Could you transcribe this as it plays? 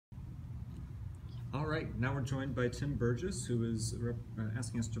All right, now we're joined by Tim Burgess, who is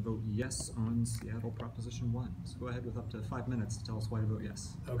asking us to vote yes on Seattle Proposition 1. So go ahead with up to 5 minutes to tell us why to vote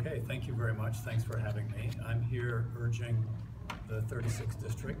yes. Okay, thank you very much. Thanks for having me. I'm here urging the 36th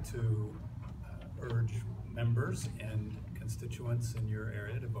District to urge members and constituents in your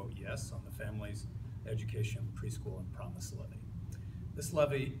area to vote yes on the Families, Education, Preschool, and Promise Levy. This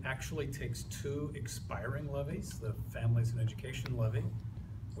levy actually takes two expiring levies, the Families and Education Levy,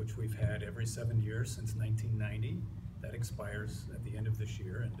 which we've had every 7 years since 1990. That expires at the end of this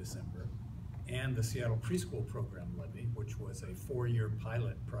year in December. And the Seattle Preschool Program Levy, which was a 4-year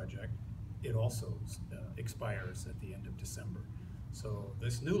pilot project. It also expires at the end of December. So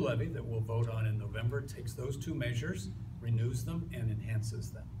this new levy that we'll vote on in November takes those two measures, renews them, and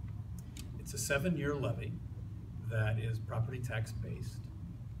enhances them. It's a 7-year levy that is property tax based,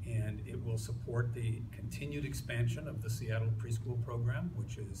 and it will support the continued expansion of the Seattle Preschool Program,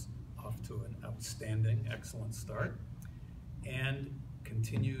 which is off to an outstanding, excellent start, and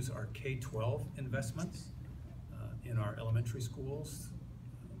continues our K-12 investments in our elementary schools,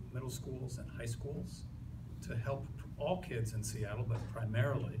 middle schools, and high schools to help all kids in Seattle, but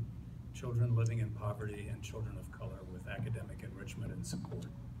primarily children living in poverty and children of color with academic enrichment and support.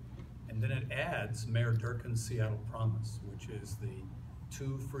 And then it adds Mayor Durkin's Seattle Promise, which is the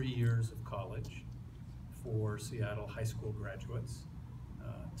 2 free years of college for Seattle high school graduates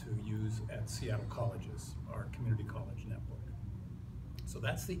to use at Seattle colleges, our community college network. So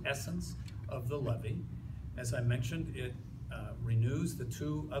that's the essence of the levy. As I mentioned, it renews the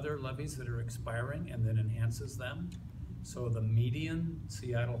 2 other levies that are expiring and then enhances them. So the median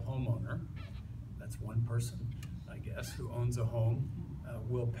Seattle homeowner, that's one person, I guess, who owns a home,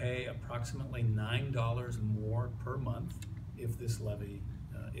 will pay approximately $9 more per month if this levy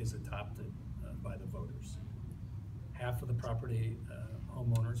is adopted by the voters. Half of the property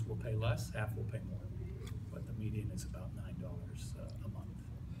homeowners will pay less, half will pay more, but the median is about $9 a month.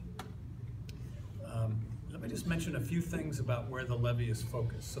 Let me just mention a few things about where the levy is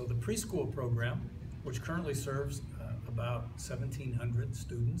focused. So the preschool program, which currently serves about 1,700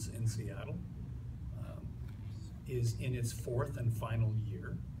 students in Seattle, is in its 4th and final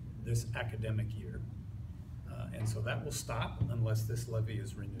year, this academic year. And so that will stop unless this levy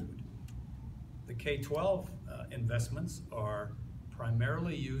is renewed. The K-12 investments are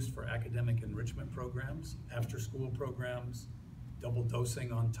primarily used for academic enrichment programs, after-school programs, double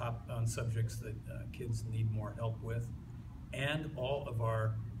dosing on subjects that kids need more help with, and all of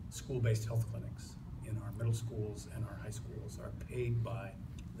our school-based health clinics in our middle schools and our high schools are paid by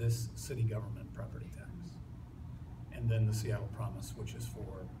this city government property tax. And then the Seattle Promise, which is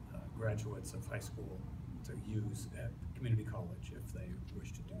for graduates of high school to use at community college if they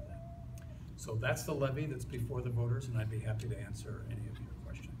wish to do that. So that's the levy that's before the voters, and I'd be happy to answer any of your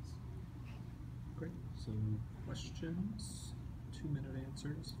questions. Great. So questions, 2-minute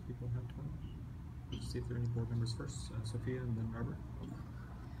answers if people have time. Let's see if there are any board members first. Sophia and then Robert.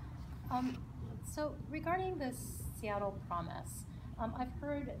 So regarding the Seattle Promise, I've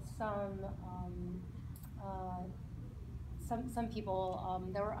heard some people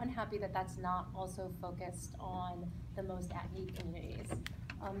that were unhappy that that's not also focused on the most at-need communities.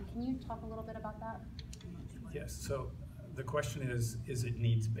 Can you talk a little bit about that? Yes, so the question is it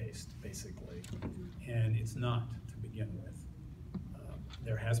needs-based, basically? And it's not to begin with.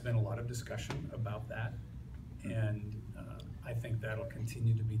 There has been a lot of discussion about that, and I think that'll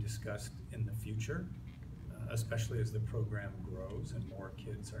continue to be discussed in the future, especially as the program grows and more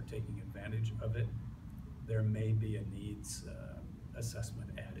kids are taking advantage of it. There may be a needs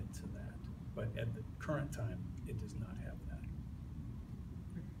assessment added to that, but at the current time, it does not have that.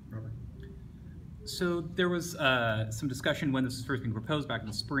 Robert. So there was some discussion when this was first being proposed back in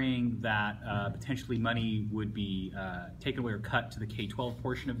the spring that potentially money would be taken away or cut to the K-12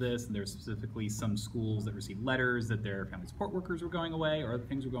 portion of this, and there were specifically some schools that received letters that their family support workers were going away or other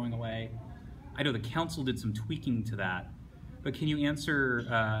things were going away. I know the council did some tweaking to that, but can you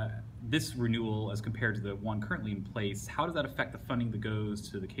answer this renewal as compared to the one currently in place? How does that affect the funding that goes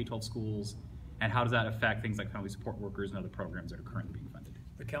to the K-12 schools, and how does that affect things like family support workers and other programs that are currently being funded?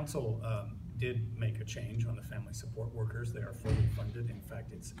 The council did make a change on the family support workers. They are fully funded. In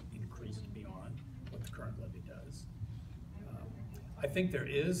fact, it's increased beyond what the current levy does. I think there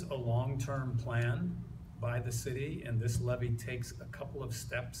is a long-term plan by the city, and this levy takes a couple of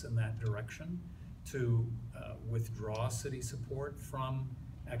steps in that direction to withdraw city support from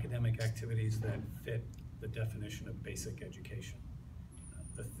academic activities that fit the definition of basic education.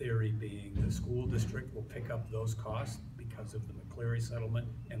 The theory being the school district will pick up those costs because of the McCleary settlement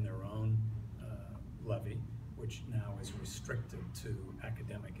and their own levy, which now is restricted to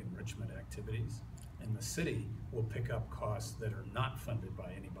academic enrichment activities. And the city will pick up costs that are not funded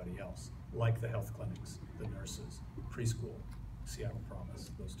by anybody else, like the health clinics, the nurses, preschool, Seattle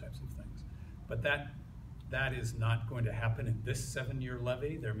Promise, those types of things. But that is not going to happen in this 7-year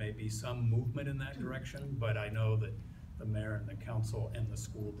levy. There may be some movement in that direction, but I know that the mayor and the council and the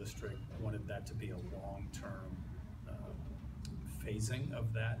school district wanted that to be a long-term phasing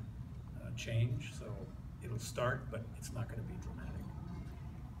of that change. So it'll start, but it's not going to be dramatic.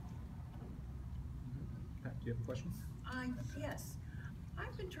 Pat, do you have a question? Yes.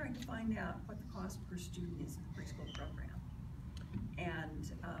 I've been trying to find out what the cost per student is in the preschool program.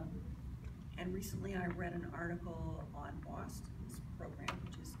 And recently I read an article on Boston's program,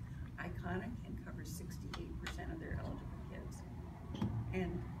 which is iconic and covers 68% of their eligible kids.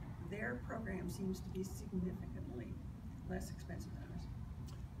 And their program seems to be significantly less expensive than ours.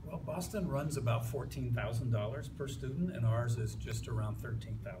 Well, Boston runs about $14,000 per student, and ours is just around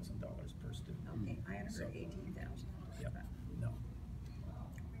 $13,000 per student. Okay, I had So, heard 18,000. Yep, no.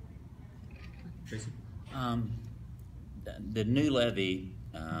 Tracy? The new levy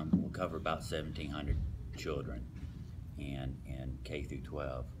will cover about 1,700 children in K through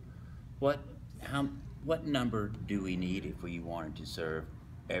 12. What number do we need if we wanted to serve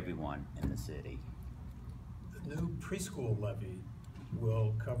everyone in the city? The new preschool levy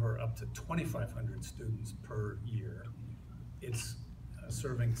will cover up to 2,500 students per year. It's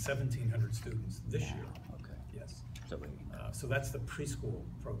serving 1,700 students this year. Okay. Yes. So So that's the preschool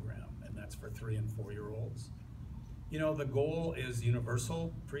program, and that's for 3- and 4-year-olds. You know, the goal is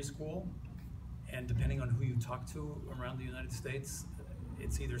universal preschool, and depending on who you talk to around the United States,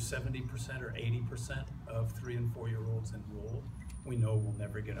 it's either 70% or 80% of 3- and 4-year-olds enrolled. We know we'll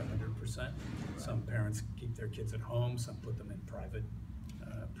never get 100%. Some parents keep their kids at home, some put them in private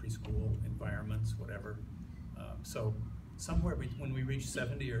preschool environments, whatever. So somewhere when we reach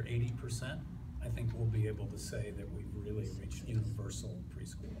 70 or 80%, I think we'll be able to say that we've really reached universal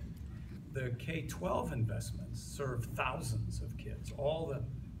preschool. The K-12 investments serve thousands of kids. All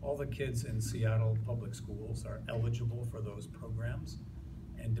the kids in Seattle public schools are eligible for those programs.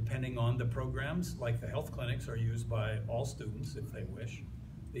 And depending on the programs, like the health clinics are used by all students if they wish.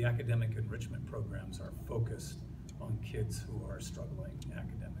 The academic enrichment programs are focused on kids who are struggling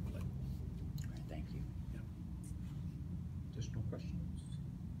academically. thank you. Yeah. Additional questions?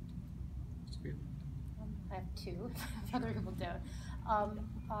 Sophia? I have two, if other people don't.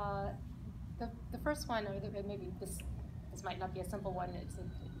 The first one, or maybe this might not be a simple one.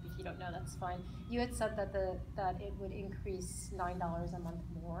 If you don't know, that's fine. You had said that it would increase $9 a month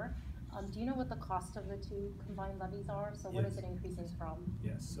more. Do you know what the cost of the two combined levies are? So what Yes. is it increasing from?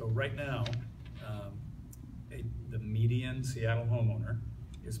 Yes, so right now, the median Seattle homeowner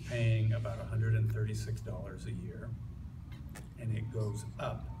is paying about $136 a year, and it goes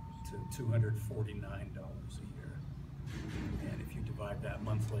up to $249 a year. And if you divide that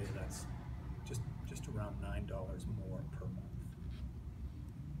monthly, that's just around $9 more per month.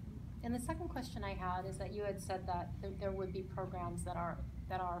 And the second question I had is that you had said that there would be programs that are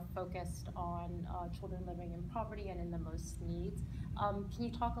focused on children living in poverty and in the most needs. Can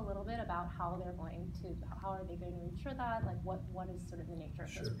you talk a little bit about how are they going to ensure that? Like what is sort of the nature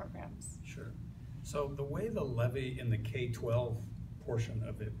of those Sure. programs? Sure. So the way the levy in the K-12 portion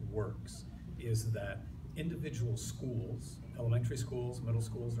of it works is that individual schools, elementary schools, middle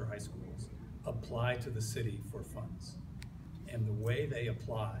schools, or high schools, apply to the city for funds. And the way they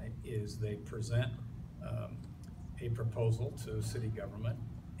apply is they present a proposal to city government,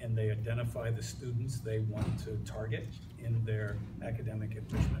 and they identify the students they want to target in their academic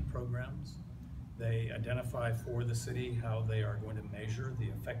enrichment programs. They identify for the city how they are going to measure the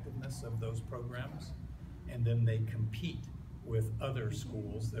effectiveness of those programs, and then they compete with other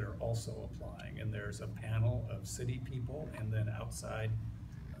schools that are also applying. And there's a panel of city people and then outside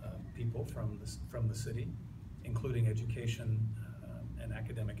people from the city, including education and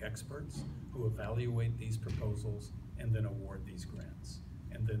academic experts who evaluate these proposals and then award these grants.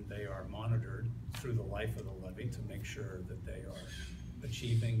 And then they are monitored through the life of the levy to make sure that they are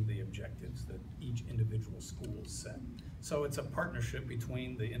achieving the objectives that each individual school set. So it's a partnership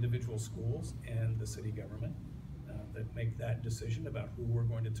between the individual schools and the city government that make that decision about who we're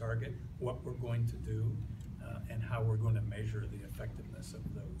going to target, what we're going to do, and how we're going to measure the effectiveness of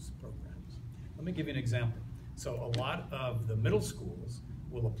those programs. Let me give you an example. So a lot of the middle schools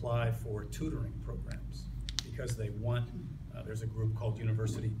will apply for tutoring programs because they want, there's a group called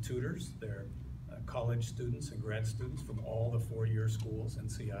University Tutors. They're college students and grad students from all the 4-year schools in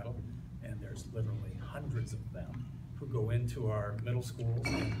Seattle, and there's literally hundreds of them who go into our middle schools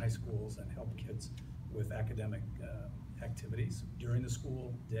and high schools and help kids with academic activities during the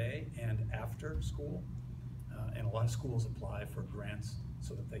school day and after school. And a lot of schools apply for grants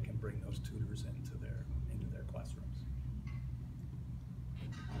so that they can bring those tutors into their classrooms.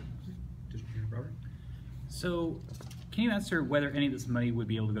 District Attorney Robert? So, can you answer whether any of this money would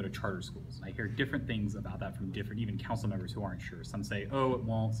be able to go to charter schools? I hear different things about that from different, even council members who aren't sure. Some say, oh, it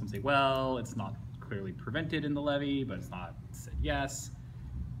won't. Some say, well, it's not clearly prevented in the levy, but it's not said yes.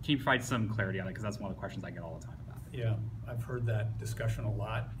 Can you provide some clarity on it? Because that's one of the questions I get all the time about it. Yeah, I've heard that discussion a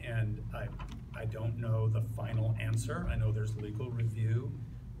lot, and I don't know the final answer. I know there's legal review.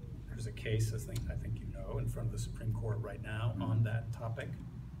 There's a case, I think you know, in front of the Supreme Court right now on that topic.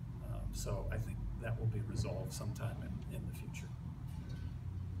 So I think that will be resolved sometime in the future.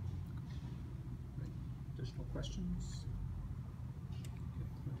 Additional questions? Okay,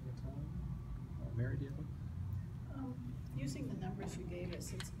 plenty of time. Mary, do you have one? Using the numbers you gave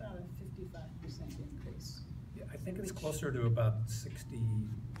us, it's about a 55% increase. Yeah, I think it's closer to about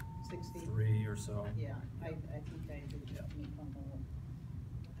 63 or so. Yeah, I think I did make on the whole.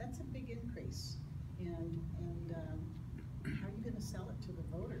 That's a big increase. And how are you going to sell it to the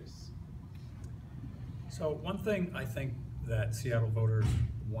voters? So one thing I think that Seattle voters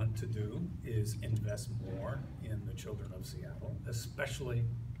want to do is invest more in the children of Seattle, especially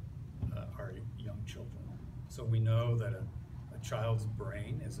our young children. So we know that a child's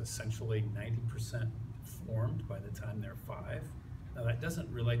brain is essentially 90% formed by the time they're 5. Now that doesn't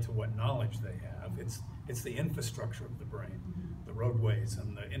relate to what knowledge they have. It's the infrastructure of the brain, the roadways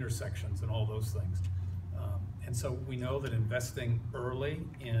and the intersections and all those things. And so we know that investing early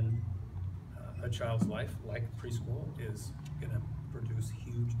in a child's life, like preschool, is going to produce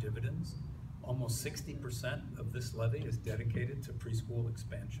huge dividends. Almost 60% of this levy is dedicated to preschool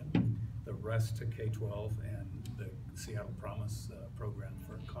expansion, the rest to K-12 and the Seattle Promise program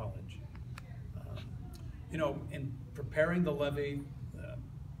for college. You know, in preparing the levy,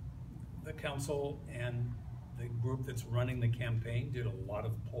 the council and the group that's running the campaign did a lot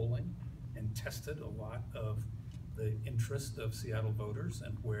of polling and tested a lot of the interest of Seattle voters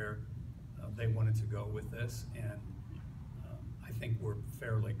and where they wanted to go with this. And I think we're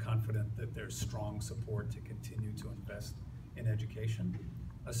fairly confident that there's strong support to continue to invest in education,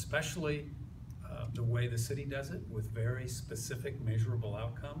 especially the way the city does it, with very specific measurable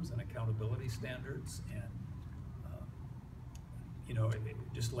outcomes and accountability standards. And you know,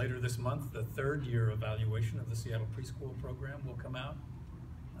 just later this month, the 3rd year evaluation of the Seattle preschool program will come out.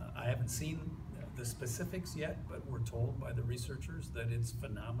 I haven't seen the specifics yet, but we're told by the researchers that it's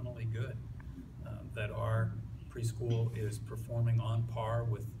phenomenally good, that our preschool is performing on par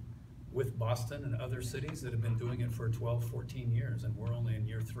with Boston and other cities that have been doing it for 12, 14 years, and we're only in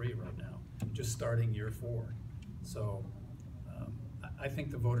year 3 right now, just starting year 4. So I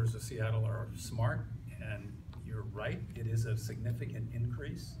think the voters of Seattle are smart, and you're right, it is a significant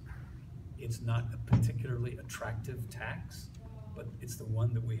increase. It's not a particularly attractive tax, but it's the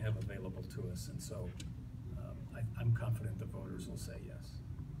one that we have available to us, and so I'm confident the voters will say yes.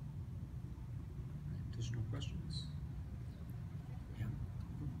 Additional questions? Yeah.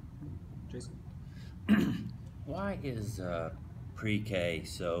 Jason? Why is pre-K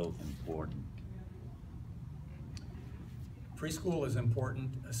so important? Preschool is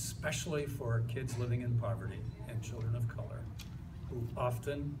important, especially for kids living in poverty and children of color who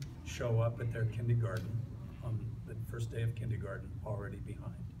often show up at their kindergarten on the first day of kindergarten already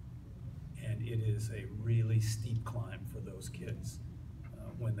behind. And it is a really steep climb for those kids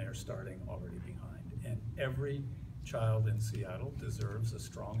when they're starting already behind. And every child in Seattle deserves a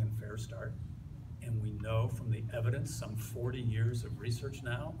strong and fair start. And we know from the evidence, some 40 years of research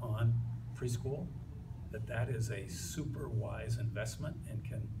now on preschool, that is a super wise investment and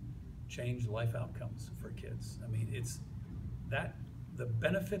can change life outcomes for kids. I mean, the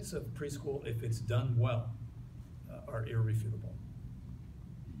benefits of preschool, if it's done well, are irrefutable.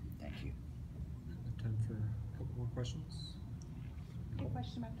 Thank you. Time for a couple more questions. I have a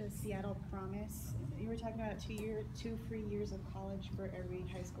question about the Seattle Promise. You were talking about 2 free years of college for every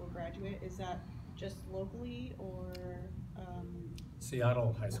high school graduate. Is that just locally or?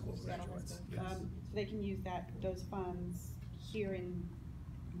 Seattle high school Seattle graduates, High School. yes. So they can use those funds here in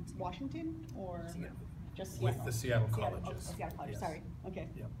Washington or just Seattle? With the Seattle Seattle, colleges. Oh, Seattle College, Yes. sorry. Okay,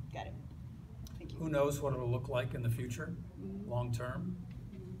 Yep. got it. Thank you. Who knows what it'll look like in the future, long term,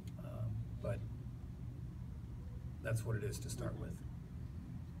 but that's what it is to start with.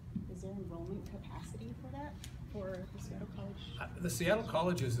 Is there enrollment capacity for that, for the Seattle College? The Seattle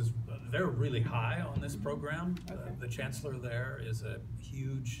colleges, they're really high on this program. Okay. The chancellor there is a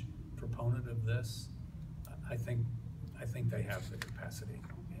huge proponent of this. I think they have the capacity.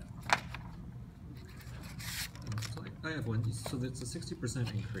 Yeah. So I have one. So it's a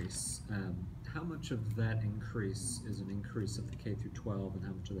 60% increase. How much of that increase is an increase of the K through 12, and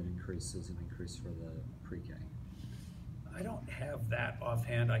how much of that increase is an increase for the pre-K? I don't have that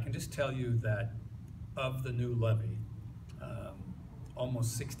offhand. I can just tell you that of the new levy,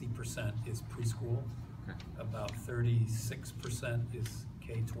 almost 60% is preschool, Okay. about 36% is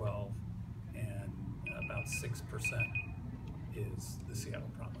K-12, and about 6% is the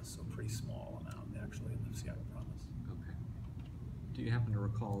Seattle Promise, so pretty small amount actually in the Seattle Promise. Okay. Do you happen to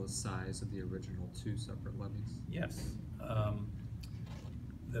recall the size of the original two separate levies? Yes.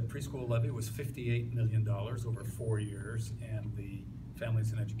 The preschool levy was $58 million over 4 years, and the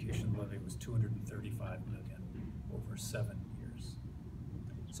Families and Education levy was $235 million over 7 years.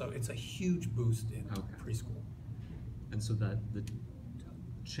 So it's a huge boost in preschool. And so that the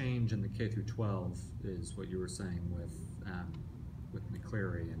change in the K through 12 is what you were saying with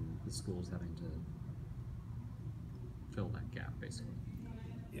McCleary and the schools having to fill that gap, basically.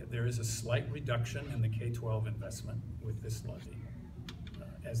 Yeah, there is a slight reduction in the K-12 investment with this levy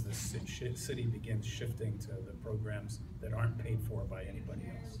as the city begins shifting to the programs that aren't paid for by anybody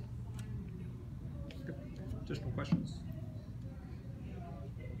else. Okay. Additional questions?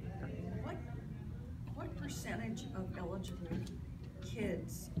 What percentage of eligible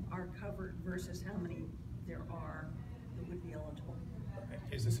kids are covered versus how many there are that would be eligible?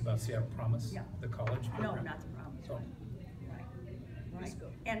 Is this about Seattle Promise? Yeah. The college program? No, not the Promise. Oh. Right.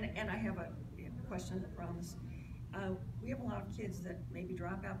 And I have a question on the Promise. We have a lot of kids that maybe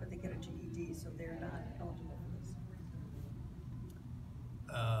drop out, but they get a GED, so they're not eligible for this.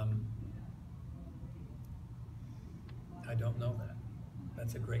 I don't know that.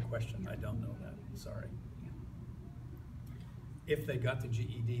 That's a great question. I don't know that. Sorry. If they got the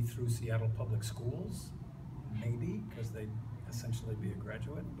GED through Seattle Public Schools, maybe, because they'd essentially be a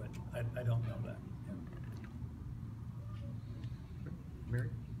graduate, but I don't know that. Yeah. Mary?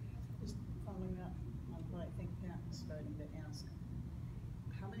 Just following up on what I think Pat was starting to ask.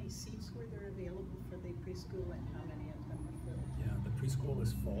 How many seats were there available for the preschool and how many of them were filled? Yeah, the preschool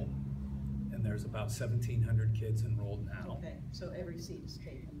is full, and there's about 1,700 kids enrolled now. Okay, so every seat is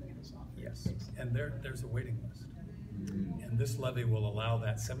taken that is offered. Yes, and there's a waiting list. And this levy will allow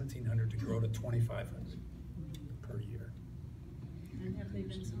that 1,700 to grow to 2,500 per year. And have they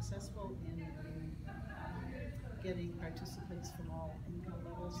been successful in getting participants from all income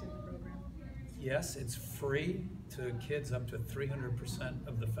levels in the program? Yes, it's free to kids up to 300%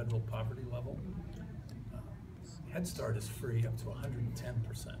 of the federal poverty level. Head Start is free up to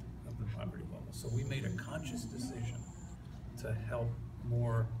 110% of the poverty level. So we made a conscious decision to help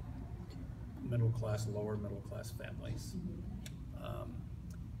more middle class, lower middle class families.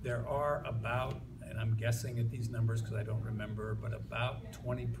 There are about, and I'm guessing at these numbers because I don't remember, but about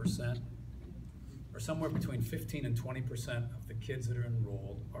 20%, or somewhere between 15 and 20% of the kids that are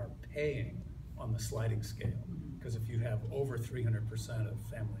enrolled are paying on the sliding scale. Because if you have over 300% of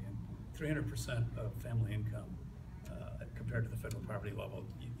family income compared to the federal poverty level,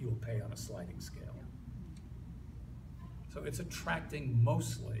 you will pay on a sliding scale. So it's attracting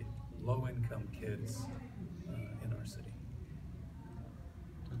mostly low-income kids in our city.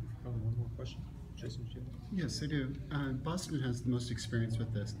 Probably one more question. Jason, do you have? Yes, I do. Boston has the most experience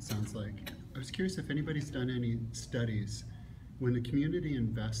with this, it sounds like. I was curious if anybody's done any studies when the community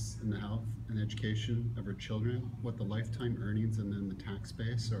invests in the health and education of our children, what the lifetime earnings and then the tax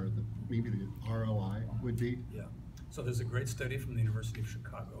base or maybe the ROI would be? Yeah. So there's a great study from the University of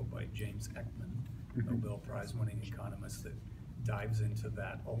Chicago by James Ekman, Nobel Prize winning economist, that dives into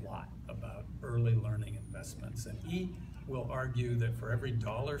that a lot about early learning investments. And he will argue that for every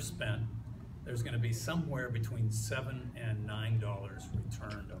dollar spent, there's going to be somewhere between $7 and $9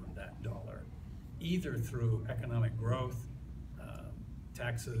 returned on that dollar, either through economic growth,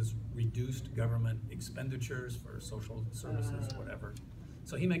 taxes, reduced government expenditures for social services, whatever.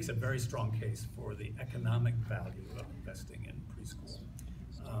 So he makes a very strong case for the economic value of investing in preschool.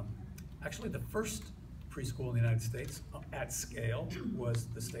 Actually, the first preschool in the United States at scale was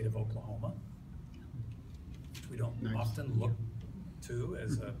the state of Oklahoma, which we don't often look to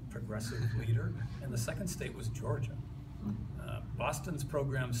as a progressive leader. And the second state was Georgia. Boston's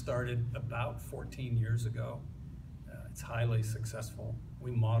program started about 14 years ago. It's highly successful.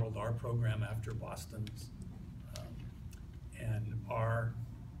 We modeled our program after Boston's, and our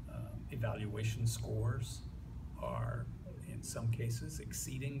evaluation scores are in some cases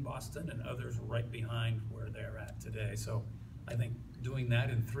exceeding Boston and others right behind where they're at today. So I think doing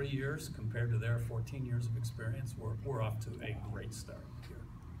that in 3 years compared to their 14 years of experience, we're off to a great start here.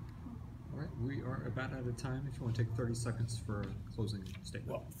 All right, we are about out of time. If you want to take 30 seconds for a closing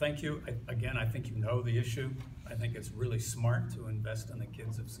statement. Well, thank you. Again, I think you know the issue. I think it's really smart to invest in the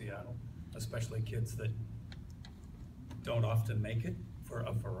kids of Seattle, especially kids that don't often make it for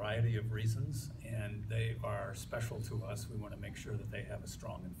a variety of reasons, and they are special to us. We want to make sure that they have a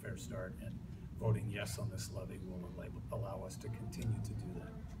strong and fair start, and voting yes on this levy will allow us to continue to do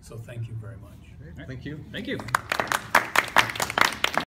that. So thank you very much. Great, thank you. Thank you.